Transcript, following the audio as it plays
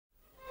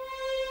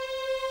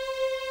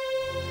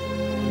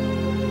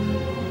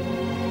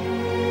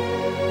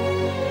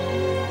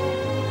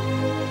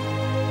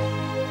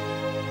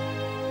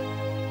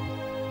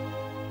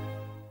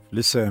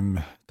Fl-isem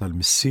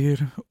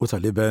tal-Missier u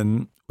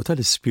tal-Iben u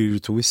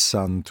tal-Ispiritu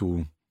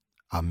Santu.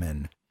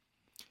 Amen.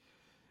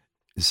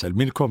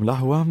 Nselmilkom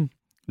l-aħwa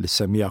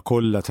l-semmija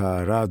kollha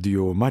ta'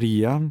 Radju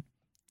Marija,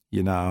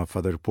 jiena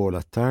Father Paul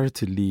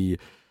Attard li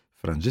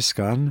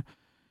Franġiskan,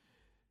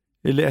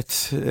 illi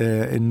qed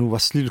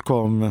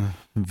inwaslilkom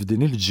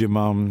f'din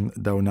il-ġimgħa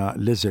dawna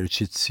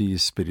l-eżerċizzi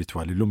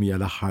spiritwali. Llum hija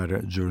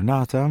l-aħħar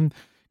ġurnata,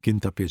 kien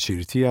ta'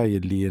 pjaċir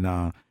tiegħi illi jiena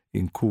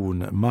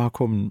inkun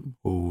magħkom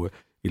u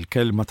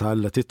il-kelma ta'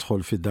 Alla tidħol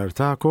fid-dar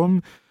tagħkom.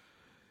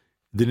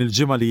 Din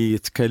il-ġimgħa li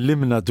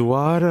tkellimna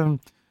dwar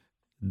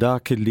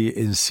dak li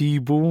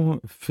insibu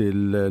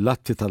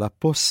fil-Atti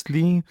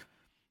tal-Apostli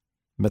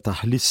meta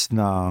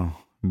ħlisna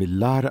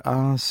mill-Arqa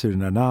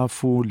sirna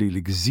nafu li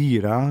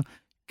l-gżira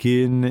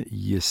kien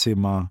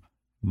jisimha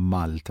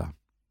Malta.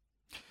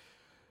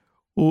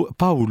 U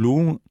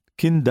Pawlu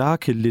kien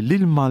dak li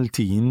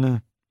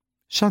lil-Maltin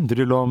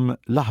xandrilhom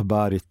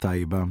l-aħbar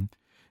it-tajba.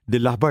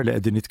 Din l-aħbar li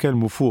qegħdin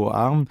nitkellmu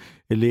fuqha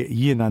li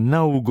jiena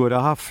nawgura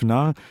ħafna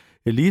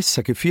li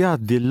issa kif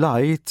jgħaddi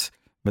l-lajt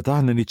meta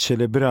aħna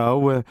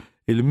niċċelebraw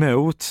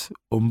il-mewt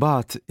u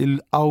mbagħad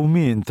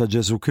il-qawmien ta'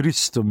 Ġesu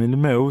Kristu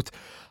mill-mewt,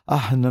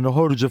 aħna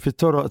noħorġu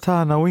fit-toroq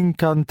tagħna u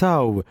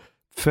inkantaw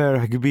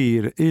ferħ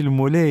kbir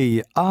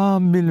il-mulej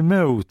qam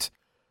mill-mewt.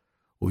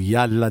 U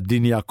jalla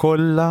d-dinja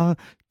kollha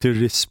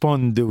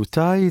tirrispondi u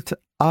tajt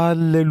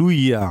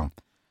Alleluja.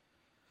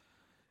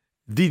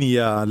 Din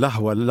hija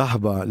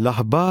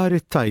l-aħbar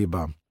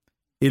it-tajba.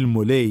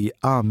 Il-mulej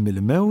qam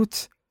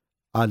mill-mewt,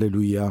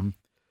 Alleluja.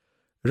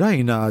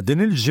 Rajna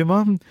din il-ġimgħa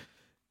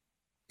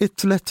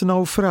it-tlet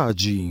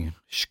nawfraġi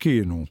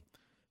x'kienu.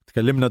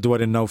 Tkellimna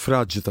dwar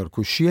in-nawfraġġi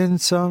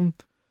tal-kuxjenza,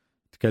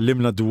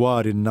 tkellimna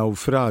dwar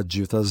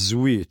in-nawfraġġi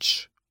taż-żwieġ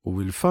u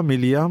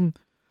l-familja,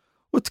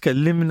 u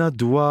tkellimna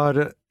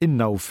dwar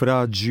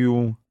in-nawfraġġju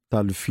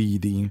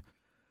tal-fidi.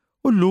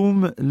 U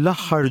llum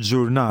l-aħħar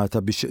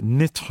ġurnata biex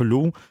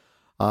nidħlu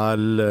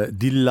għal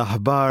din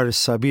l-aħbar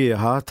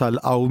sabiħa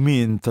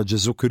tal-qawmien ta'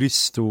 Ġesu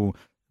Kristu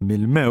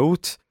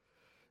mill-mewt,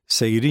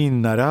 sejrin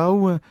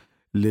naraw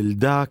lil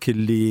dak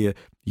li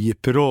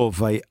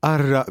jipprova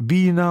jqarraq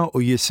bina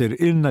u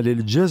jisirqilna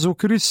lil Ġesu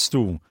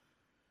Kristu.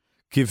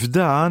 Kif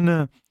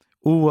dan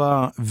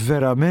huwa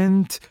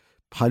verament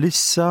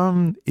bħalissa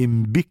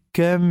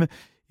imbikkem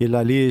il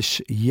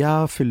għaliex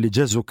jaf li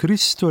Ġesu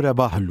Kristu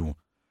rebaħlu.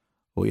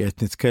 U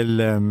qed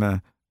nitkellem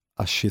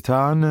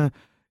għax-xitan,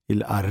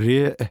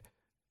 il-qarrieq,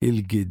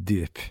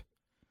 il-giddib.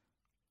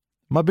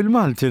 Ma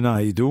bil-Malti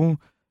ngħidu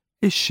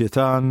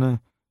ix-xitan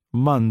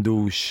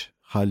m'għandux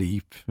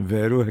ħalib,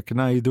 veru hekk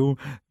ngħidu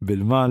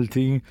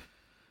bil-Malti,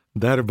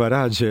 darba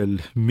raġel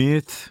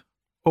miet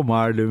u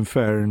mar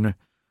l-infern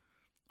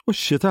u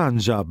x-xitan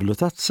ġablu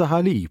tazza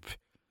ħalib.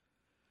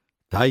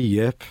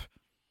 Tajjeb,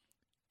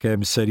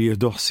 kemm ser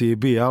jieħdu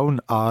ħsiebija u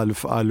nqal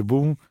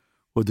f'qalbu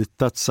u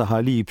dit-tazza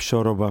ħalib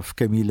xoroba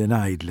f'kemm ili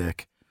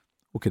ngħidlek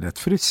u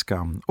kienet friska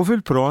u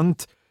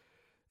fil-pront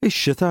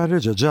ix-xitan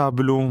reġa'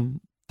 ġablu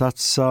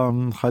tazza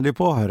ħalib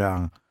oħra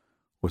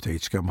u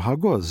tgħid kemm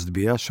ħagost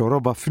biha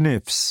xoroba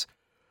f'nifs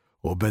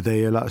u beda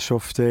jelaq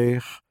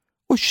xoftejh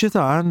u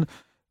x-xitan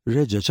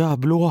reġa'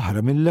 ġablu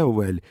oħra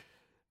mill-ewwel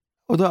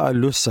u da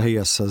qallu issa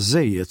hija issa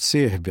żejjed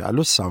sieħbi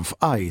qallu issa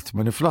nfqajt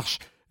ma niflaħx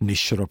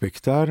nixrob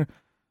iktar.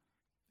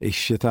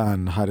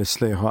 Ix-xitan ħares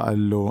lejh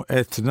qallu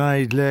qed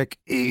ngħidlek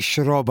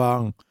ixroba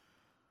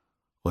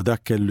u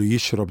dak kellu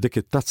jixrob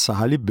dik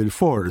it-tazza ħalib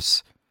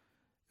bil-fors.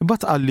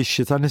 Imbagħad qal li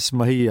x-xitan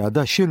isma' hija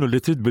da x'inhu li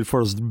trid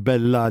bil-fors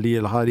tbella li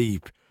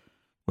l-ħalib.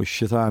 U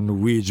x-xitan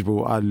wieġbu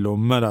qallu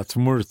mela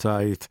tmur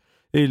tajt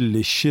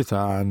illi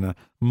x-xitan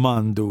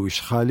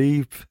m'għandux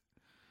ħalib.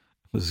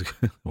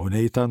 U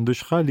ngħid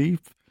għandux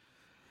ħalib.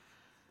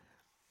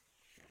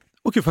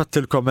 U kif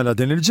għattilkom mela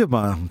din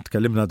il-ġimgħa,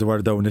 tkellimna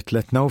dwar dawn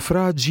it-tlet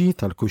nawfraġġi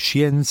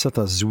tal-kuxjenza,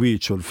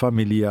 taż-żwieġ u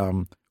l-familja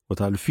u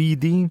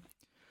tal-fidi.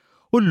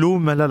 U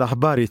llum mela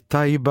l-aħbar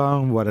it-tajba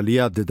wara li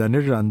għaddi dan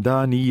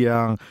ir-randan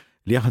hija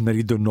li aħna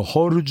rridu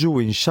noħorġu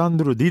u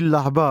nxandru din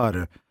l-aħbar.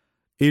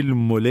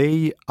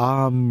 Il-mulej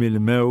qam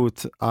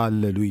mill-mewt,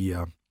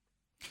 Alleluja.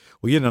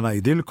 U jiena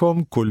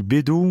ngħidilkom kull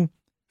bidu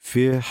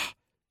fih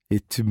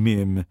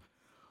it-tmiem.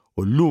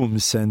 U llum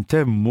se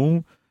ntemmu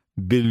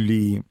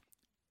billi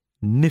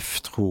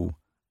niftħu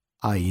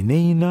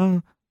għajnejna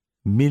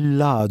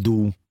mill-għadu.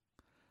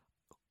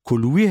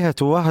 Kull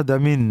wieħed u waħda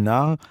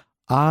minna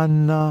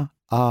għandna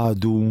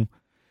għadu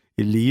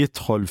illi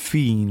jidħol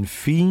fin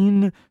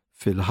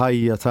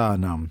fil-ħajja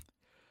tagħna.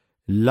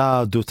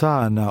 L-għadu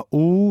tagħna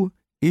hu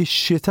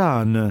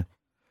ix-xitan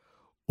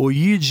u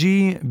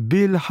jiġi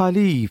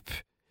bil-ħalib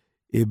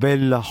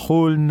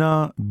ibellaħħulna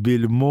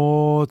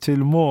bil-mod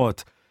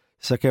il-mod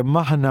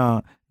sakemm aħna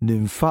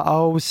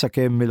ninfaqgħu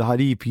sakemm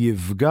il-ħalib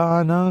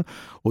jifgana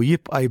u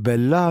jibqa'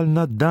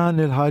 jbellalna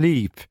dan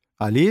il-ħalib.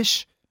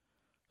 Għaliex?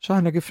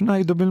 X'aħna kif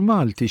ngħidu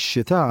bil-Malti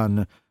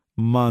x-xitan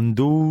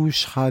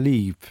m'għandux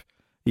ħalib.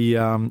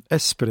 Hija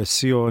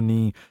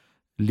espressjoni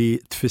li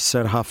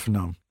tfisser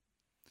ħafna.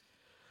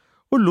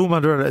 U llum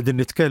allura qegħdin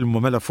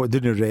nitkellmu mela fuq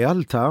din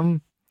ir-realtà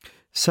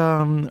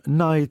sa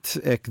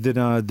ngħid hekk din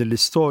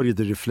l-istorja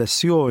di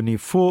riflessjoni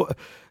fuq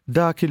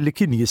dak li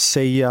kien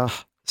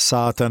jissejjaħ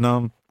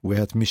Satana,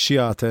 wieħed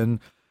mix-xjaten,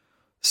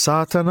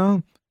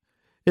 Satana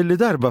illi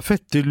darba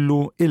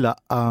fettillu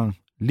ilaqqa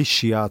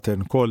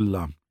lix-xjaten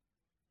kollha.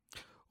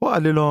 U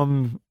qalilhom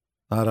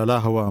ara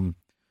l-aħwa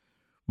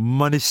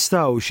ma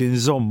nistgħux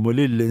inżommu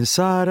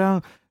lill-insara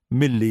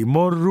milli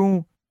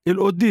jmorru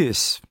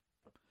il-quddies.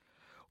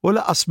 U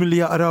laqas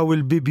milli jaqraw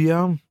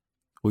il-Bibja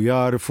u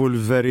jarfu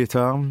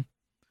l-verità,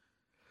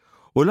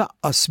 u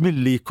laqqas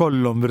milli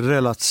jkollhom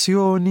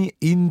relazzjoni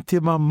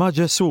intima ma'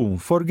 Ġesu,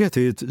 forget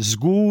it,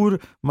 żgur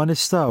ma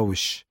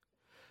nistgħux.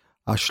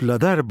 Għax la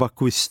darba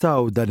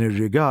kwistaw dan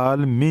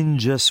ir-rigal minn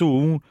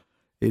Ġesu,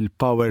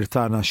 il-power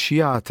tagħna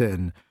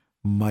xjaten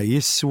ma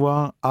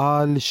jiswa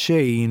għal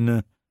xejn.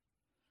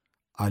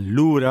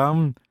 Allura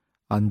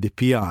għandi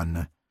pjan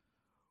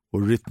u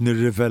rrid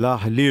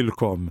nirrivelah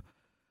lilkom.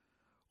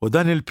 U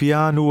dan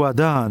il-pjan huwa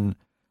dan,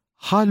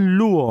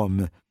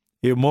 ħalluhom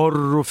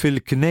imorru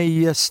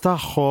fil-knejjes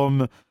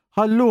tagħhom,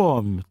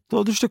 ħalluhom,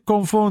 tgħodux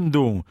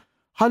tikkonfondu,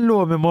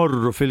 ħalluhom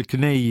imorru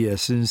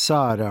fil-knejjes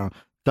insara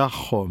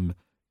tagħhom,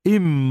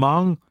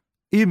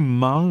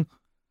 imma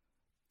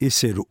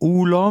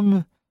isirqulhom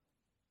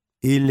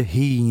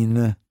il-ħin.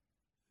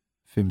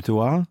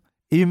 Fimtuha?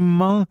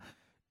 Imma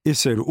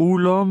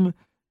isirqulhom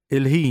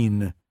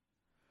il-ħin.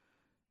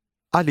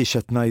 Għaliex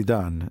qed ngħid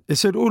dan?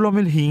 Isirqulhom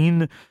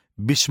il-ħin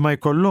biex ma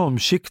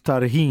jkollhomx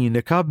iktar ħin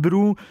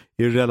ikabru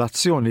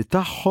ir-relazzjoni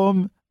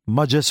tagħhom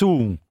ma' Ġesu.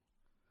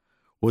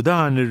 U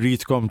dan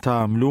irridkom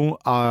tagħmlu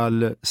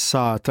għal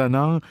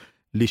Satana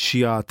li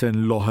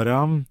xjaten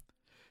l-oħra,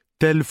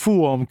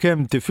 telfuhom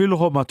kemm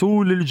tifilhom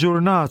matul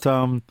il-ġurnata,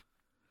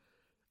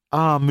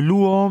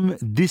 għamluhom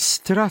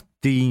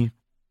distratti.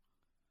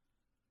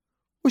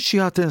 U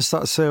xjaten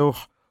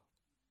staqsewh,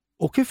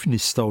 u kif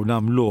nistgħu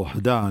nagħmluh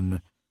dan?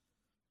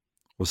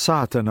 U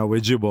Satana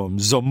weġibhom,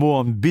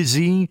 żommuhom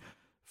biżi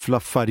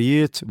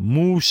fl-affarijiet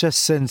mhux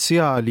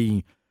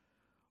essenzjali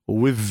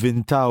u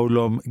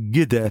ivvintawlhom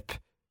gideb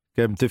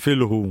kemm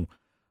tifilħu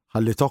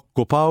ħalli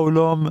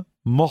tokkupawlhom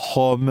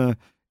moħħhom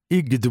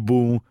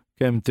igdbu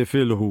kemm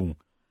tifilħu.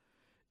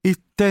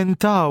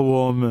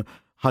 Ittentawhom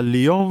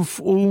ħalli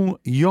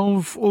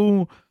jonfqu,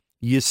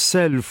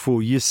 jisselfu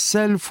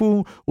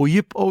u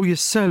jibqgħu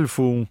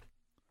jisselfu.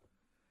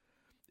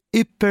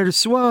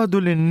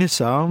 Ipperswadu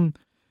lin-nisa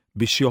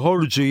biex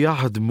joħorġu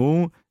jaħdmu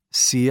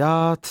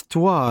sigħat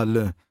twal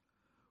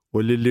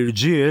u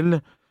lill-irġiel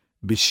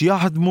biex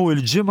jaħdmu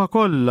l-ġimgħa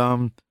kollha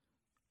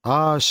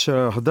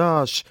 10,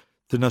 11,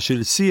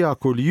 12 siegħa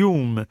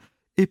kuljum.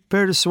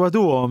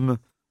 Ipperswaduhom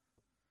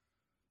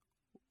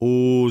u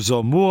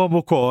żommuhom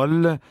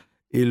ukoll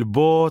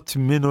il-bogħod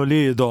minn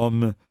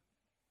uliedhom.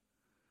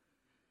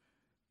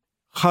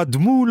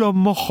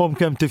 Ħadmulhom moħħhom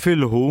kemm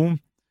tifilħu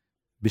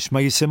biex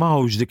ma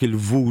jisimgħux dik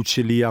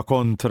il-vuċi li hija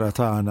kontra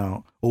tagħna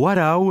u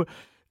waraw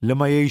li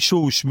ma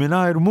jgħixux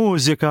mingħajr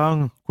mużika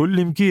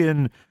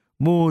kullimkien,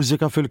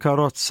 mużika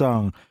fil-karozza,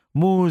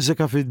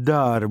 mużika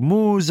fid-dar,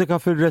 mużika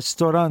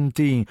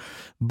fir-restoranti,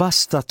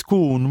 basta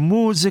tkun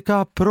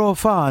mużika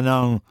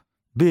profana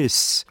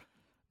biss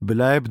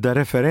bla ebda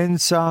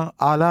referenza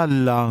għal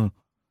Alla.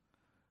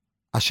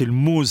 Għax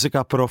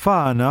il-mużika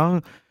profana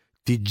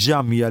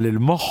tiġġamja lil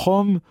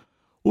moħħhom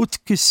u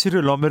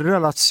tkissrilhom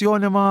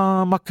ir-relazzjoni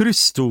ma'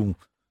 Kristu.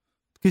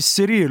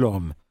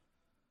 Tkissrilhom.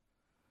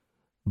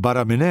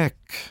 Barra minn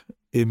hekk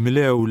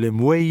imlew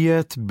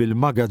l-imwejjed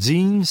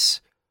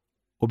bil-magazzins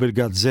u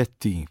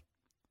bil-gazzetti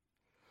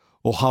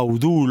u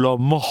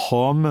ħawdulhom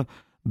moħħhom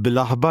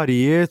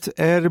bil-aħbarijiet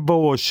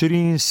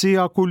 24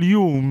 siegħa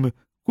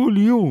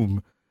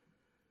kuljum.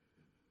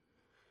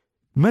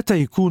 Meta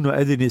jkunu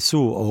qegħdin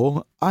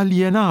isuqu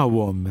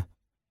aljenawhom,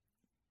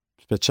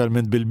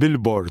 speċjalment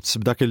bil-billboards,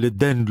 b'dak li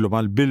ddendlu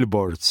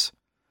mal-billboards.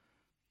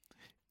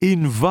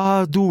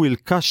 Invadu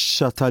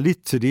il-kaxxa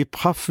tal-ittri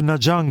b'ħafna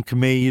junk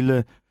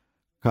mail,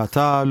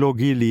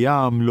 katalogi li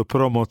jagħmlu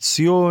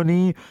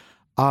promozzjoni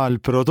għal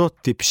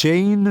prodotti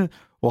b'xejn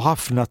u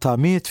ħafna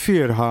tamiet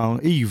firħa,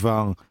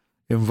 iva,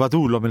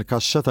 invadulhom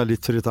il-kaxxa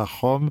tal-ittri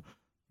tagħhom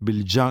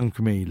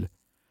bil-junk mail.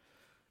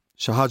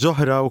 Xi ħaġa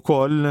oħra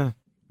wkoll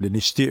li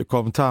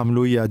nixtieqkom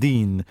tagħmlu hija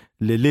din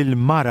li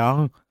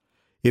lil-mara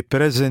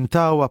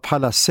ippreżentawha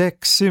bħala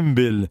sex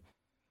symbol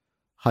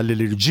ħalli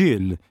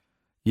l-irġiel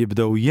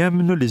jibdew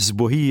jemmnu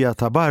l-isbuħija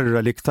ta'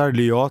 barra l-iktar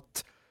li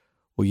jgħod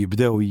u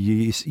jibdew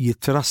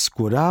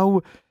jitraskuraw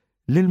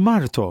lil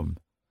martom.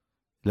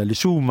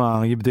 Għaliex huma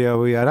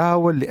jibdew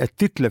jaraw li qed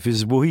titlef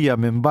isbuħija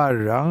minn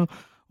barra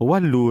u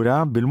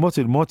allura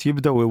bil-mod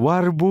jibdew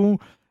iwarbu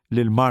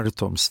lil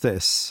martom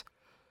stess.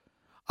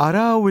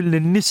 Araw li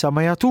n-nisa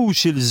ma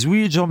jagħtux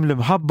il-żwieġhom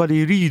l-imħabba li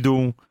jridu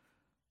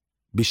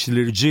biex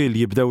l-irġiel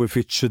jibdew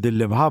ifittxu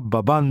dil-imħabba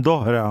band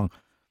oħra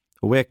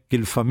u hekk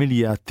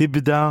il-familja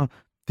tibda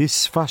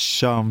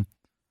tisfaxxa.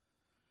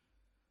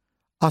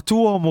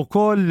 Għatuhom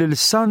ukoll lil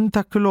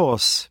Santa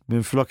Claus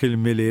minflok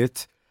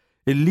il-miliet,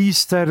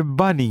 il-Easter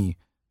Bunny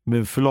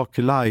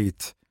minflok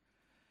l-Għid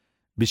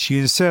biex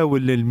jinsew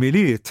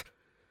l-miliet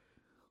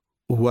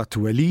huwa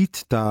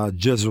twelid ta'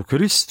 Ġesu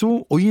Kristu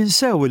u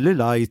jinsew li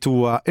l-għajt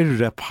huwa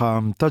ir-rebħa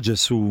ta'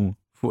 Ġesu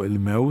fuq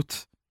il-mewt.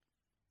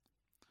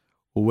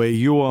 U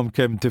ejjuhom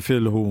kemm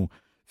tifilħu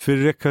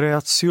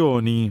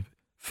fir-rekreazzjoni,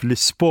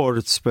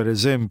 fl-sports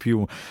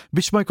pereżempju,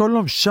 biex ma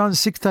jkollhomx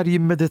ċans iktar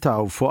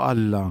jimmeditaw fuq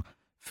Alla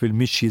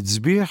fil-mixjiet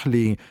sbieħ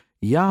li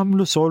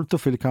jagħmlu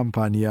soltu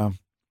fil-kampanja.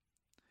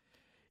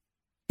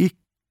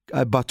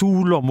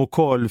 Batulhom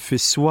ukoll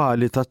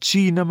fis-swali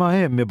taċ-ċinema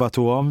hemm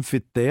ibatuhom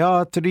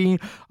fit-teatri,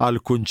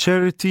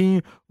 għall-kunċerti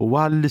u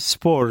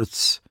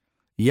għall-sports.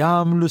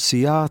 Jagħmlu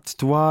sigħat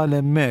twal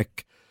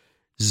hemmhekk.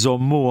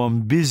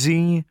 Żommuhom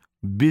busy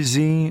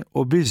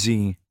u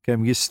busy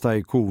kemm jista'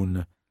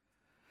 jkun.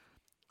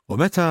 U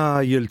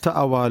meta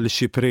jiltaqgħu għal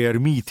xi prayer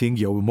meeting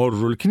jew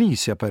imorru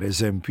l-Knisja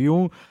pereżempju,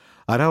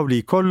 araw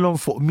li jkollhom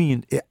fuq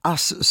min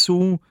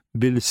iqassqsu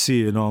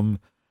bil-sienhom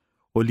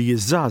u li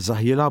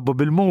jiżżgħażagħ jilagħbu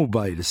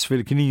bil-mobiles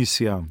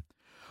fil-Knisja.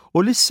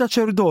 U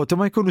lis-saċerdoti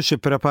ma jkunux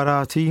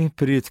ippreparati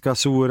pried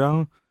kasura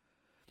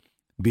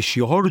biex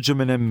joħorġu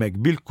minn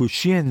hemmhekk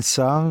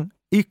bil-kuxjenza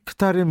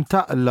iktar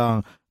imtaqla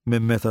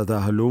minn meta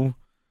daħlu.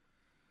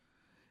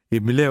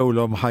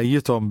 Imlewlhom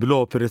ħajjithom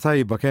bl-opri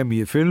tajba kemm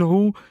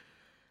jifilħu,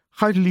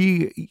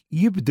 ħalli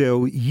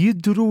jibdew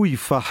jidhru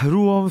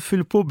jifaħruhom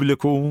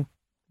fil-pubbliku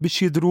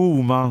biex jidhru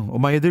huma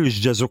u ma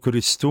jidhirx Ġesu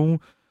Kristu,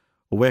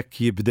 u hekk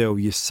jibdew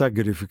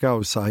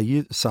jissagrifikaw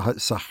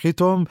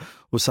saħħithom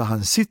u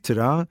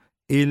saħansitra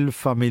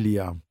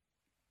il-familja.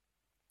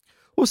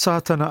 U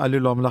Satana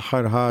qalilhom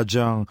l-aħħar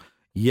ħaġa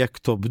jekk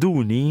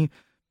tobduni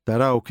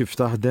taraw kif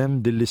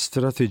taħdem din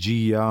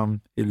l-istrateġija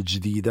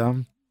l-ġdida.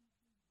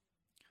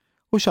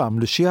 U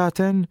x'għamlu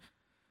xjaten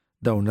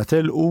dawn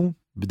telqu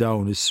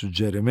b'dawn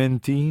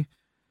is-suġġerimenti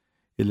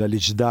illa li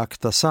ġdak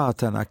ta'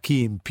 Satana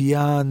kien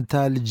pjan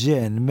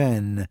tal-ġen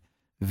men,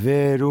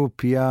 veru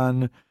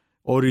pjan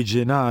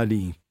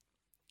oriġinali.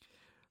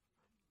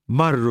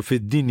 Marru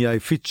fid-dinja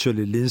jfittxu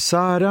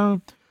lill-insara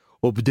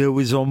u bdew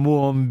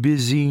iżommuhom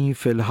busy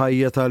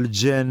fil-ħajja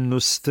tal-ġen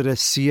u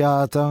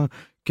stressjata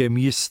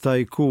kemm jista'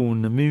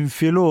 jkun minn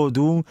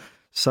filgħodu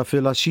sa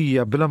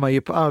filgħaxija bla ma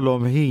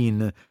jibqalhom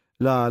ħin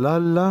la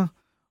l-Alla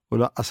u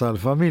laqqas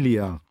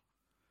għall-familja.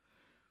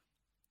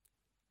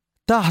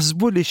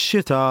 Taħsbu li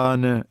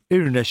x-xitan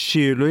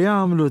irnexxielu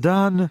jagħmlu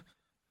dan?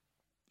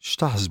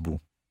 X'taħsbu?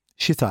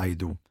 Xi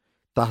tgħidu?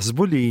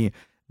 Taħsbu li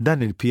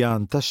dan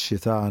il-pjan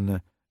tax-xitan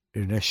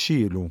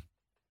irnexxielu?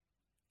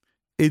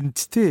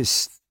 Int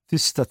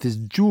tista'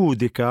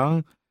 tiġġudika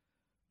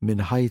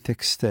minn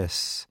ħajtek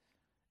stess.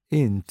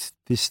 Int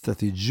tista'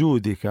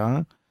 tiġġudika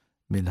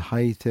minn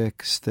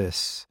ħajtek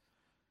stess.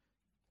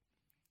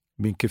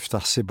 Min kif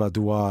taħsibha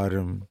dwar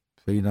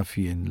fejna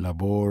fien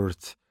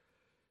l-abort,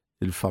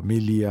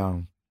 il-familja,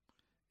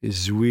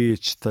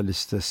 iż-żwieġ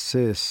tal-istess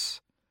sess,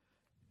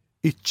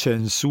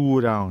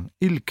 iċ-ċensura,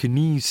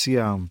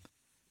 il-Knisja.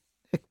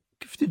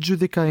 Kif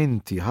tiġġudika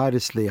inti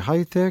ħares lejn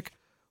ħajtek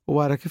u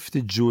wara kif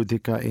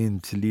tiġġudika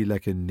int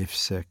lilek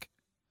innifsek.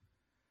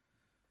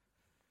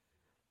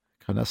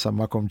 Kana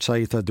sammakom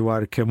ċajta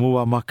dwar kemm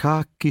huwa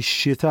makakk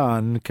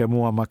ix-xitan, kemm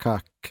huwa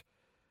makakk.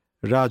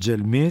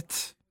 Raġel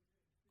miet,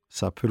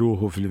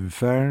 sapruħu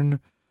fl-infern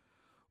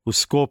u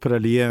skopra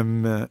li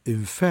hemm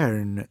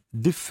infern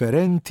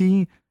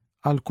differenti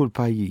għal kull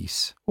pajjiż.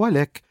 U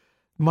għalhekk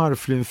mar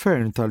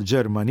fl-infern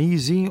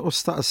tal-Ġermaniżi u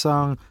staqsa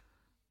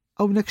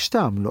hawnhekk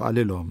x'tagħmlu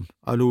għalilhom.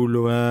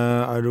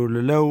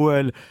 Għalulu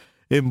l-ewwel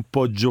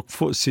impoġġuk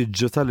fuq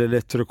siġġu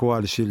tal-elettriku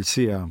għal xi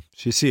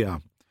siegħa.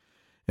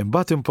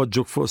 Imbagħad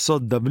impoġġuk fuq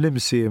sodda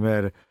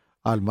bl-imsiemer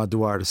għal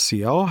madwar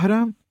siegħa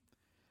oħra,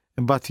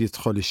 imbagħad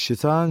jidħol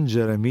ix-xitan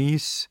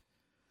Ġeremis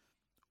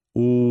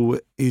u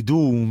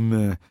idum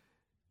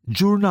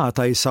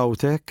ġurnata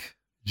jisawtek,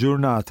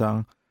 ġurnata.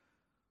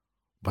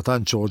 Ma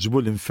tantx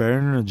oġbu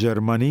l-infern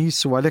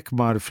Ġermaniż u għalhekk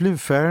mar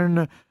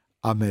fl-infern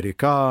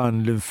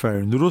Amerikan,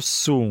 l-infern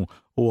Russu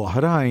u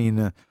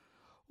oħrajn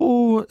u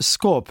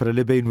skopra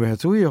li bejn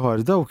wieħed u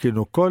ieħor daw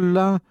kienu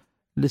kollha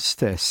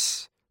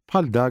l-istess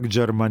bħal dak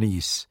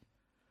Ġermaniż.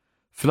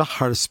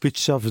 Fl-aħħar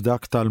spiċċa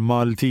f'dak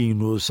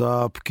tal-Maltin u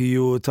sab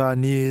kiju ta'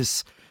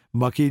 nies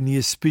ma kien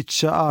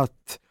jispiċċa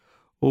qatt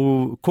u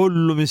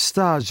kollu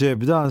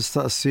mistaġeb dan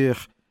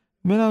staqsih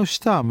minn hawn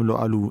x'tagħmlu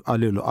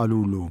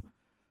għalulu.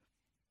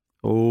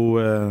 U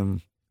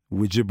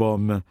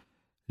wieġibhom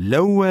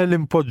l-ewwel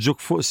impoġġuk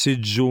fuq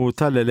siġġu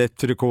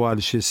tal-elettriku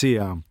għal xi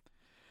siegħa.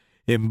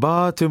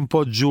 Imbagħad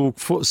impoġġuk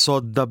fuq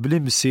sodda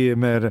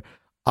bl-imsiemer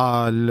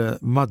għal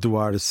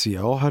madwar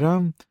siegħa oħra.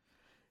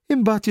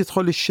 Imbagħad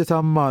jidħol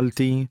ix-xitan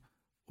Malti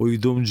u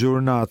jdum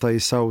ġurnata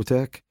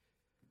jisawtek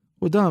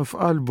u dan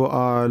f'qalbu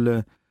qal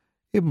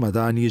imma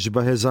dan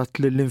jiġbaħ eżatt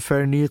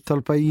lill-infernijiet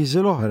tal-pajjiżi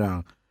l-oħra.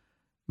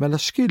 Mela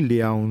x'killi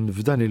hawn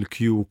f'dan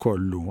il-kju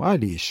kollu,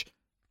 għaliex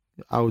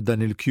hawn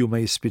dan il-kju ma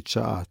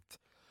jispiċċa qatt.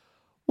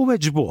 U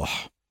weġbuh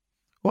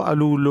u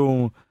qalulu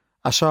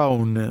għax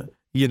hawn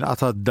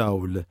jinqata'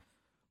 d-dawl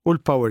u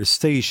l-power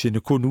station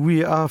ikun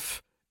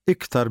wieqaf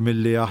iktar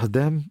milli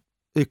jaħdem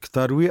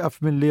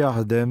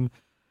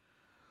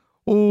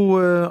U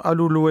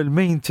għalulu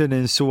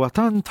il-maintenance huwa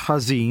tant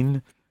ħażin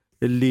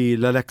illi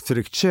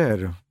l-electric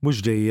chair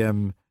mhux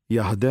dejjem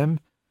jaħdem.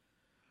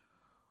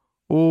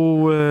 U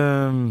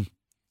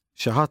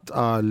xi ħadd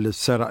qal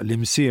seraq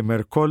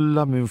l-imsiemer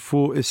kollha minn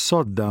fuq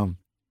is-sodda.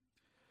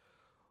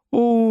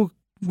 U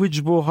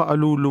wiġbuha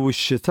qalulu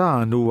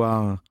x-xitan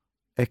huwa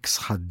eks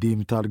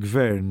ħaddiem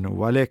tal-gvern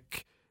u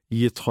għalhekk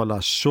jidħol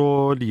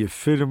għax-xogħol,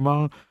 jiffirma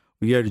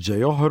u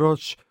jerġa'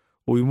 joħroġ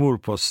u jmur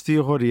post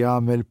ieħor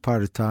jagħmel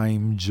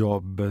part-time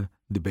job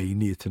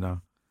bejnietna.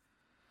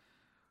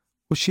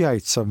 U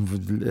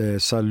x'jgħid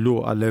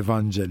Salluqa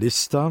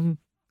l-Evanġelista?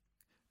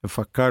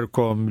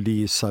 Nfakkarkom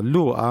li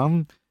Salluqa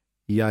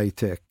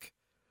jgħid hekk: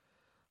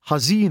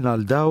 ħażin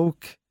għal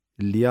dawk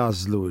li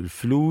jażlu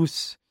l-flus,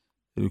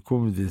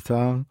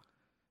 il-kumdità,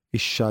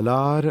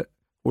 ix-xalar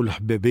u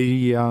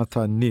l-ħbibija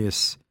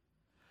tan-nies.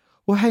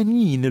 U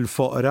ħenjin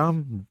il-foqra,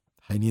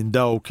 ħenjin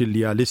dawk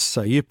li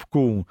għalissa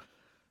jibku,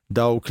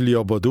 dawk li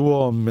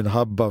joboduhom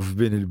minħabba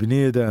f'bin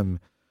il-bniedem,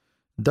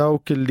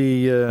 dawk li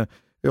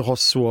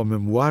iħossuhom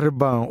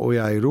imwarba u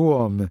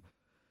jgħajruhom,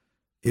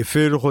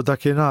 ifirħu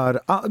dakinhar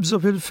aqbżu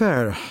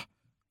bil-ferħ,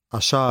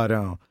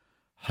 għaxara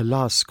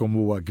ħlaskom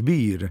huwa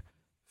kbir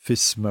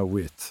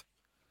fis-smawiet.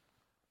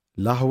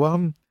 L-aħwa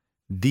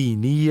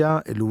din hija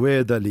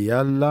l-weda li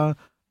Alla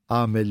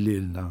għamel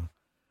lilna.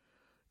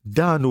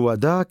 Dan huwa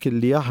dak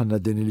li aħna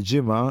din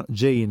il-ġimgħa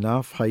ġejna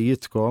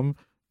f'ħajjitkom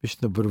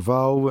biex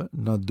nippruvaw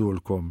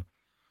naddulkom.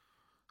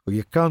 U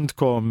jekk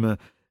għandkom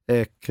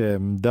hekk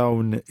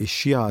dawn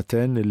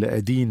ix-xjaten li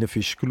qegħdin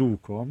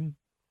ifixklukom,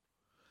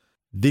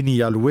 din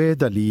hija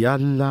l-weda li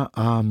Alla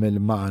għamel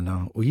magħna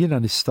u jiena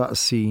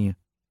nistaqsi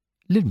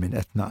lil min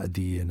qed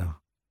naqdi jiena,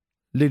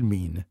 lil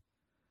min.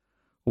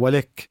 U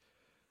għalhekk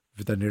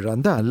f'dan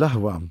ir-randan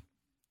l-aħwa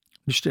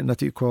nixtieq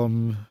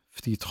nagħtikom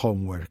ftit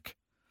homework.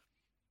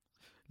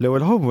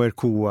 L-ewwel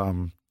homework huwa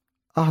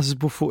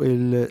aħsbu fuq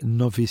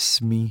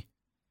il-novismi,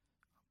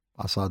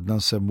 għasadna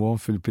nsemmuhom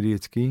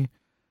fil-prietki,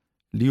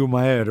 li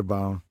huma 4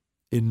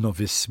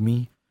 in-novismi.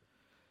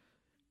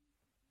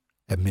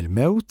 Hemm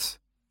il-mewt,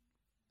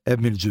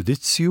 hemm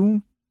il-ġudizzju,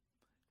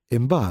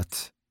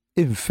 imbagħad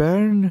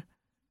infern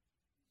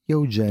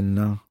jew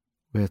ġenna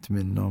wieħed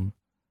minnhom.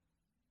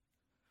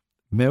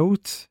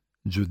 Mewt,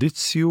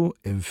 ġudizzju,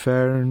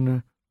 infern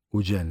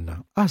u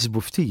ġenna.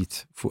 Aħsbu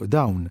ftit fuq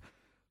dawn.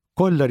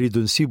 Kollha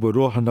rridu nsibu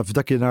ruħna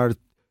f'dakinhar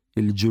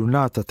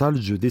il-ġurnata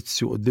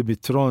tal-ġudizzju quddiem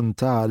it-tron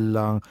ta'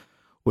 Alla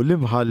u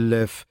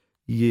l-imħallef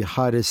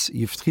jħares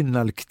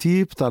jiftħilna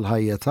l-ktieb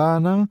tal-ħajja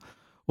tagħna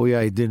u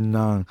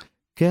jgħidilna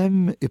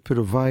kemm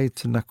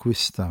ippruvajt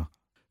nakwista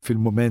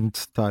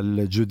fil-mument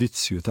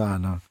tal-ġudizzju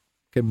tagħna,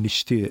 kemm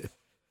nixtieq.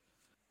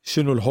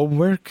 X'inhu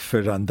l-homework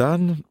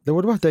fir-randan?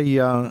 L-ewwel waħda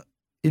hija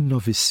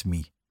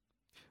in-novismi.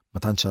 Ma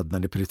tantx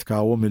għadna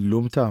nipritkawhom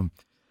illum ta'.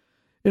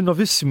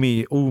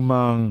 In-novismi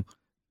huma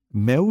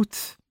mewt,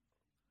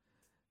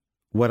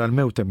 wara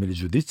l-mewt hemm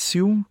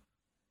il-ġudizzju,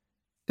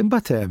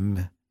 imbagħad hemm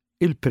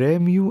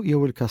il-premju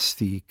jew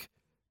il-kastik,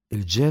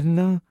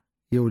 il-ġenna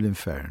jew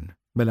l-infern.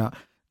 Mela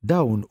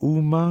dawn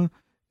huma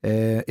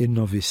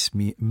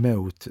in-novismi: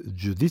 mewt,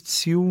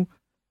 ġudizzju,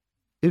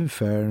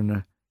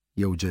 infern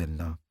jew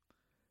ġenna.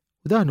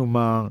 U dan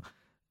huma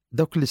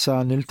dawk li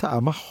sa niltaqa'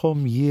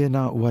 magħhom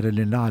jiena wara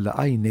li nagħlaq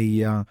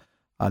għajnejja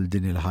għal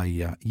din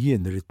il-ħajja.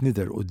 Jien rid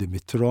nidher quddiem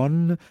it-tron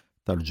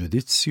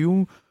tal-ġudizzju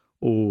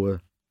u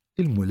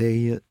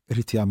il-mulej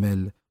rid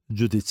jagħmel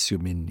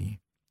ġudizzju minni.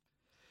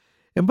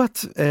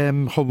 Imbagħad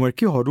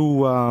homework ieħor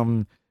huwa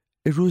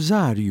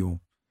ir-rużarju.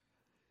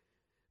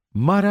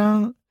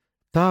 Mara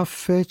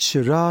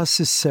taffeċ ras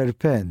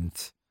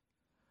is-serpent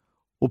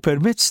u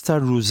permezz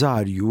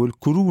tar-rużarju,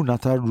 il-kuruna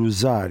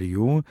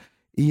tar-rużarju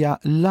hija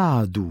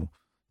l-għadu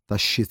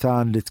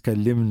tax-xitan li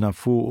tkellimna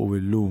fuq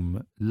illum,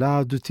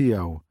 l-għadu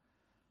tiegħu.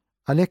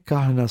 Għalhekk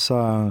aħna sa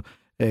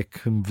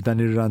hekk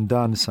f'dan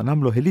ir-randan sa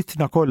nagħmlu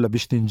ħilitna kollha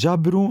biex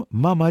ninġabru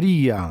ma'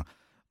 Marija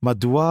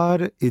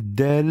madwar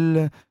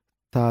id-dell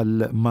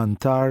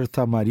tal-mantar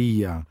ta'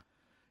 Marija.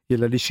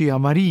 Jella li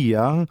xija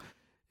Marija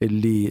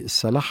illi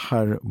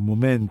sal-aħħar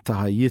mument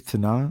ta'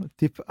 ħajjitna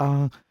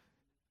tibqa'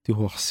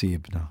 tieħu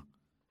ħsiebna,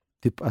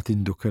 tibqa'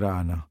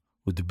 tindukrana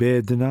u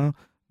tbedna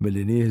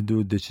milli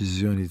nieħdu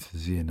deċiżjoni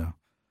żiena.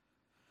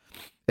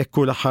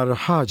 Ekku l-aħħar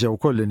ħaġa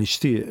wkoll li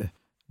nixtieq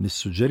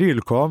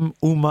nissuġġerilkom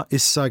huma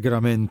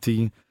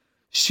is-sagramenti.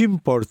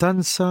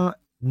 X'importanza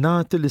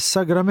nagħti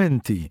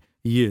lis-sagramenti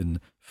jien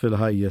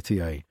fil-ħajja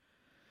tiegħi.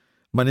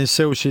 Ma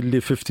ninsewx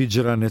illi fi ftit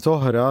ġranet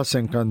oħra se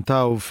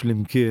nkantaw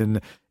flimkien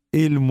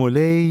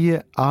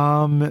il-mulej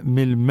għam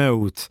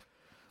mill-mewt.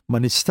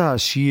 Ma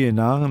nistax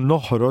jiena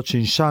noħroġ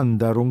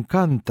inxandar u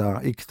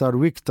nkanta iktar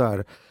u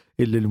iktar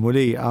illi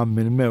l-mulej għam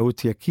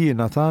mill-mewt jekk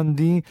jiena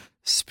għandi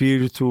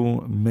spiritu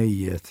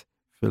mejjet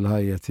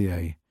fil-ħajja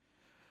tiegħi.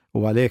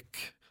 U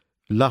għalhekk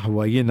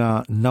l-aħwa jiena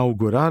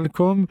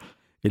nawguralkom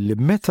illi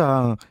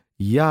meta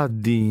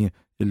jgħaddi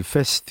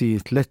il-festi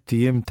 3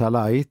 ijiem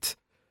tal-Għid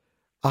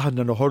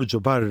aħna noħorġu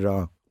barra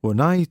u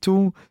ngħidu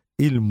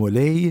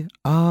il-mulej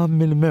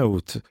għam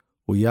il-mewt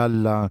u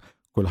jalla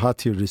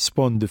Kulħadd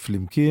jirrispondi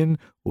flimkien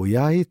u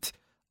jgħid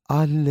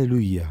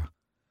Alleluja.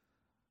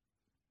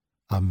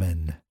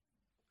 Amen.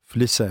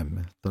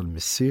 Fl-isem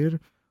tal-Missier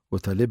u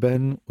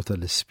tal-Iben u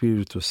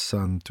tal-Ispiritu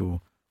Santu.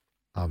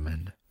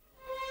 Amen.